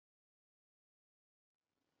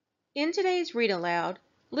In today's Read Aloud,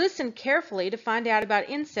 listen carefully to find out about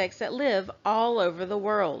insects that live all over the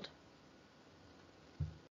world.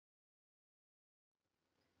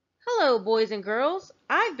 Hello, boys and girls.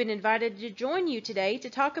 I've been invited to join you today to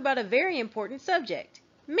talk about a very important subject,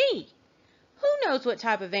 me. Who knows what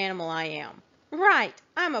type of animal I am? Right,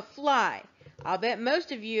 I'm a fly. I'll bet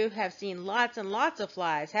most of you have seen lots and lots of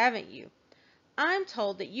flies, haven't you? I'm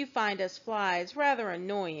told that you find us flies rather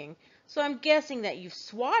annoying, so I'm guessing that you've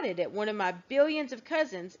swatted at one of my billions of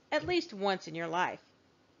cousins at least once in your life.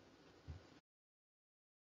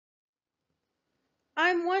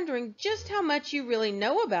 I'm wondering just how much you really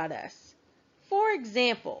know about us. For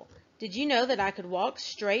example, did you know that I could walk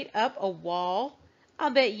straight up a wall? I'll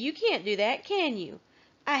bet you can't do that, can you?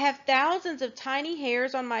 I have thousands of tiny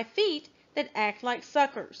hairs on my feet that act like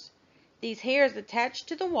suckers. These hairs attach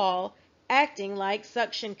to the wall, acting like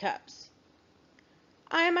suction cups.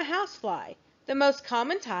 I am a housefly, the most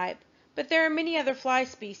common type, but there are many other fly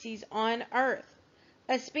species on Earth.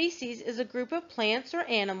 A species is a group of plants or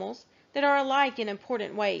animals that are alike in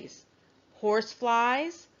important ways.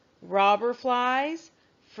 Horseflies, robber flies,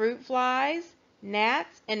 fruit flies,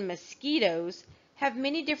 gnats, and mosquitoes have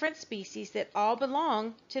many different species that all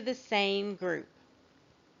belong to the same group.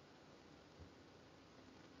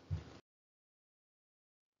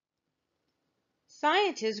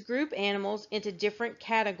 Scientists group animals into different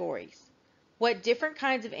categories. What different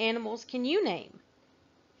kinds of animals can you name?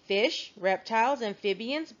 Fish, reptiles,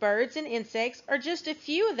 amphibians, birds, and insects are just a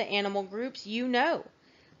few of the animal groups you know.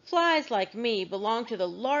 Flies like me belong to the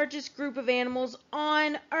largest group of animals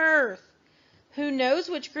on Earth. Who knows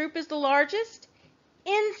which group is the largest?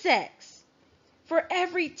 Insects. For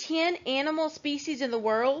every 10 animal species in the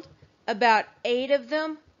world, about 8 of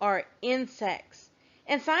them are insects.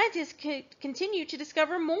 And scientists continue to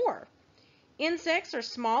discover more. Insects are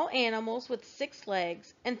small animals with 6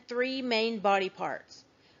 legs and 3 main body parts.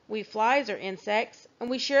 We flies are insects, and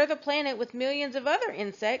we share the planet with millions of other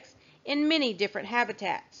insects in many different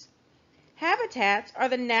habitats. Habitats are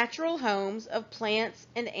the natural homes of plants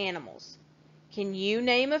and animals. Can you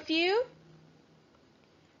name a few?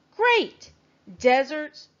 Great!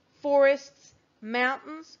 Deserts, forests,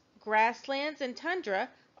 mountains, grasslands, and tundra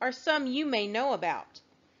are some you may know about.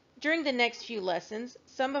 During the next few lessons,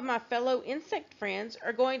 some of my fellow insect friends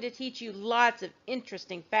are going to teach you lots of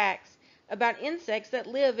interesting facts about insects that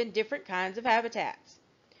live in different kinds of habitats.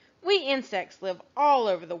 We insects live all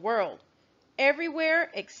over the world, everywhere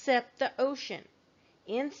except the ocean.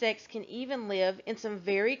 Insects can even live in some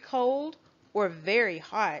very cold or very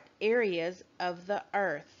hot areas of the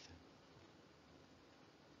earth.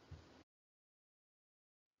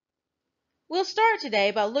 We'll start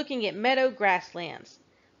today by looking at meadow grasslands.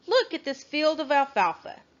 Look at this field of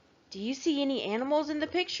alfalfa. Do you see any animals in the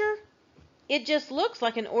picture? It just looks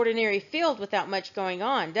like an ordinary field without much going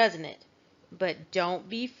on, doesn't it? But don't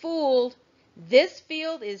be fooled. This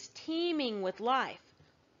field is teeming with life,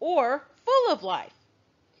 or full of life.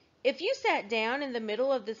 If you sat down in the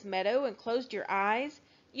middle of this meadow and closed your eyes,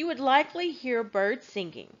 you would likely hear birds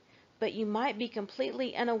singing, but you might be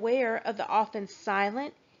completely unaware of the often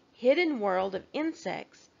silent, hidden world of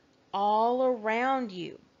insects all around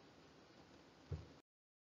you.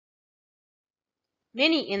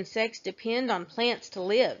 Many insects depend on plants to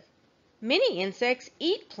live. Many insects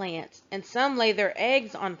eat plants, and some lay their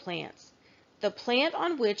eggs on plants. The plant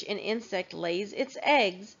on which an insect lays its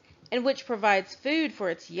eggs, and which provides food for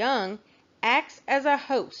its young, acts as a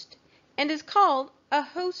host, and is called a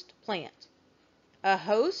host plant. A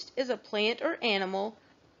host is a plant or animal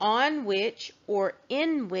on which or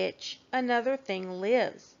in which another thing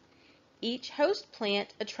lives. Each host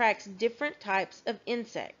plant attracts different types of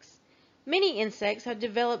insects. Many insects have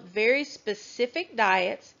developed very specific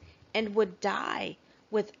diets and would die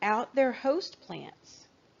without their host plants.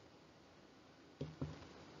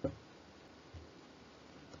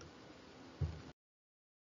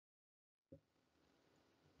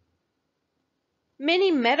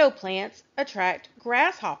 Many meadow plants attract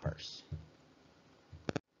grasshoppers.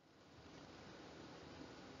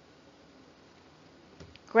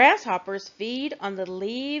 Grasshoppers feed on the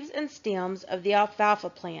leaves and stems of the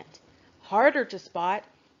alfalfa plant. Harder to spot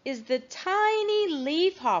is the tiny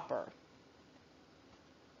leafhopper.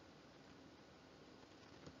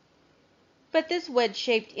 But this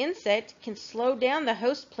wedge-shaped insect can slow down the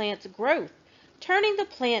host plant's growth, turning the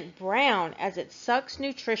plant brown as it sucks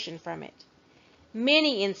nutrition from it.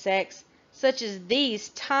 Many insects, such as these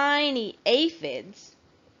tiny aphids,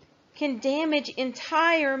 can damage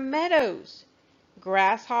entire meadows.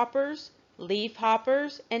 Grasshoppers,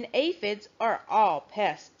 leafhoppers, and aphids are all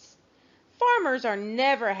pests. Farmers are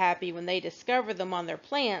never happy when they discover them on their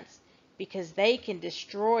plants because they can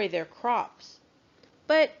destroy their crops.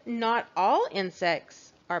 But not all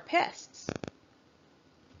insects are pests.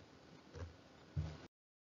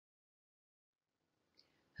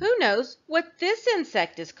 Who knows what this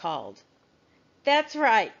insect is called? That's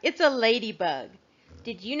right, it's a ladybug.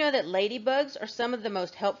 Did you know that ladybugs are some of the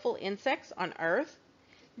most helpful insects on Earth?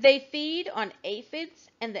 They feed on aphids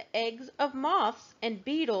and the eggs of moths and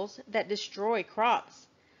beetles that destroy crops.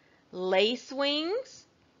 Lacewings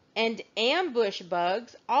and ambush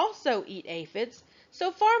bugs also eat aphids,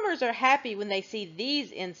 so farmers are happy when they see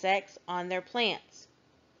these insects on their plants.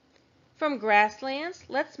 From grasslands,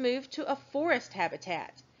 let's move to a forest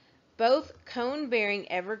habitat. Both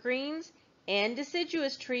cone-bearing evergreens and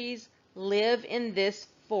deciduous trees live in this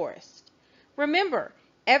forest. Remember,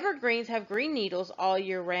 evergreens have green needles all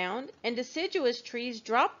year round, and deciduous trees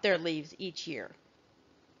drop their leaves each year.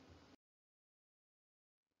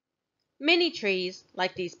 Many trees,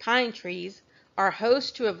 like these pine trees, are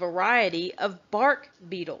host to a variety of bark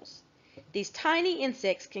beetles. These tiny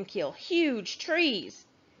insects can kill huge trees.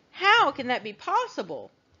 How can that be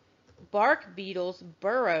possible? Bark beetles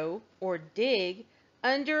burrow or dig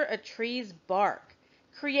under a tree's bark,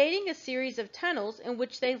 creating a series of tunnels in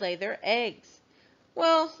which they lay their eggs.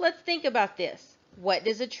 Well, let's think about this. What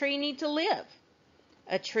does a tree need to live?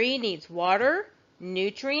 A tree needs water,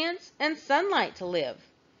 nutrients, and sunlight to live.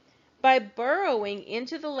 By burrowing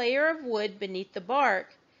into the layer of wood beneath the bark,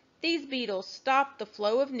 these beetles stop the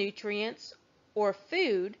flow of nutrients or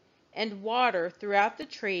food and water throughout the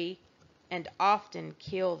tree and often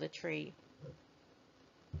kill the tree.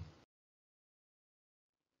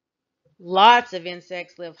 Lots of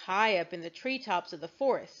insects live high up in the treetops of the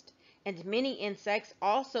forest, and many insects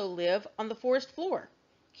also live on the forest floor.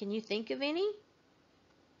 Can you think of any?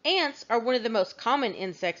 Ants are one of the most common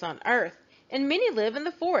insects on Earth, and many live in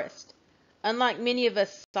the forest. Unlike many of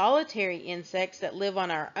us solitary insects that live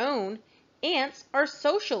on our own, ants are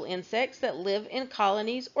social insects that live in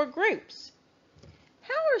colonies or groups.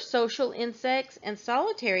 How are social insects and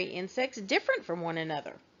solitary insects different from one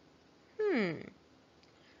another?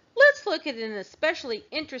 Let's look at an especially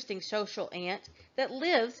interesting social ant that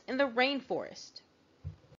lives in the rainforest.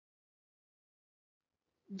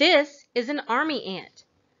 This is an army ant.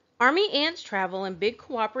 Army ants travel in big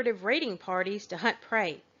cooperative raiding parties to hunt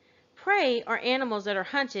prey. Prey are animals that are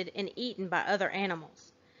hunted and eaten by other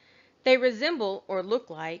animals. They resemble, or look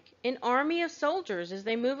like, an army of soldiers as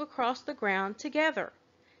they move across the ground together.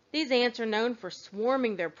 These ants are known for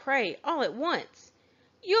swarming their prey all at once.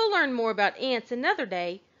 You'll learn more about ants another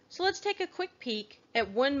day, so let's take a quick peek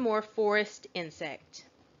at one more forest insect.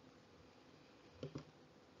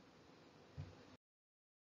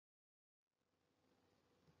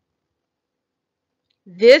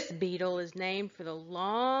 This beetle is named for the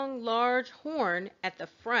long, large horn at the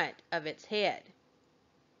front of its head.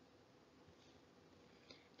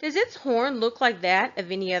 Does its horn look like that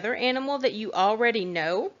of any other animal that you already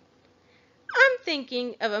know? I'm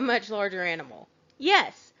thinking of a much larger animal.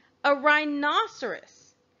 Yes, a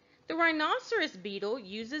rhinoceros. The rhinoceros beetle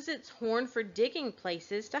uses its horn for digging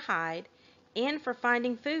places to hide and for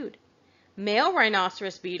finding food. Male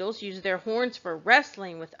rhinoceros beetles use their horns for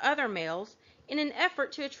wrestling with other males in an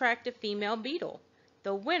effort to attract a female beetle.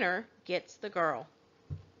 The winner gets the girl.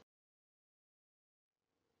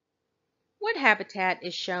 What habitat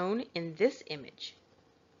is shown in this image?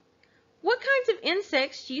 What kinds of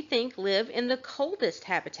insects do you think live in the coldest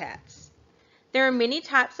habitats? There are many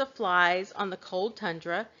types of flies on the cold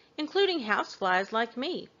tundra, including houseflies like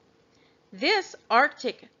me. This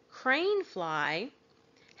Arctic crane fly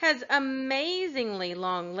has amazingly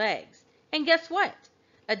long legs. And guess what?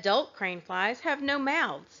 Adult crane flies have no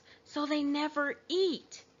mouths, so they never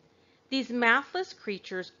eat. These mouthless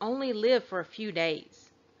creatures only live for a few days.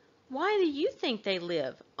 Why do you think they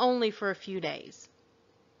live only for a few days?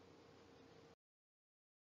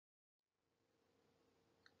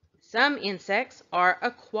 Some insects are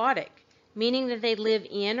aquatic, meaning that they live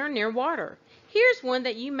in or near water. Here's one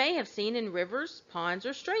that you may have seen in rivers, ponds,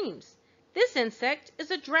 or streams. This insect is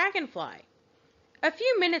a dragonfly. A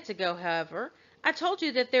few minutes ago, however, I told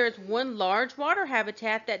you that there is one large water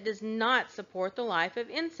habitat that does not support the life of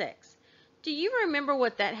insects. Do you remember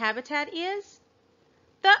what that habitat is?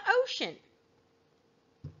 The ocean.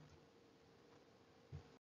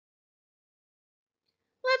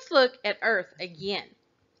 Let's look at Earth again.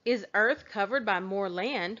 Is Earth covered by more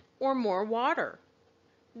land or more water?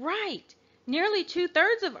 Right. Nearly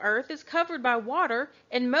 2/3 of Earth is covered by water,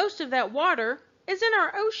 and most of that water is in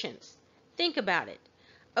our oceans. Think about it.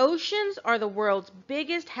 Oceans are the world's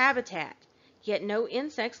biggest habitat, yet no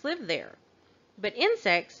insects live there. But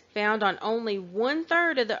insects found on only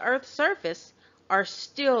 1/3 of the Earth's surface are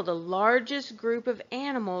still the largest group of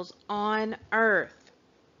animals on Earth.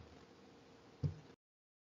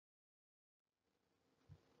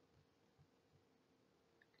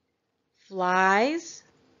 Flies,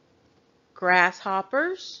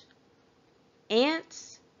 grasshoppers,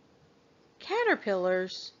 ants,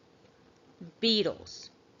 caterpillars, beetles.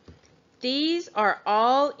 These are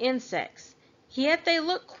all insects, yet they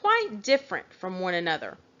look quite different from one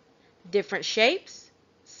another. Different shapes,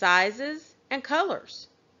 sizes, and colors.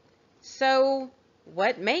 So,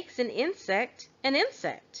 what makes an insect an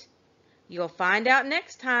insect? You'll find out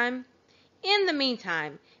next time. In the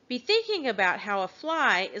meantime, be thinking about how a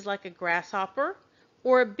fly is like a grasshopper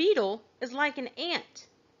or a beetle is like an ant.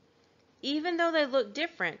 Even though they look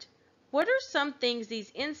different, what are some things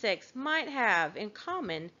these insects might have in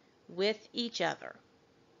common with each other?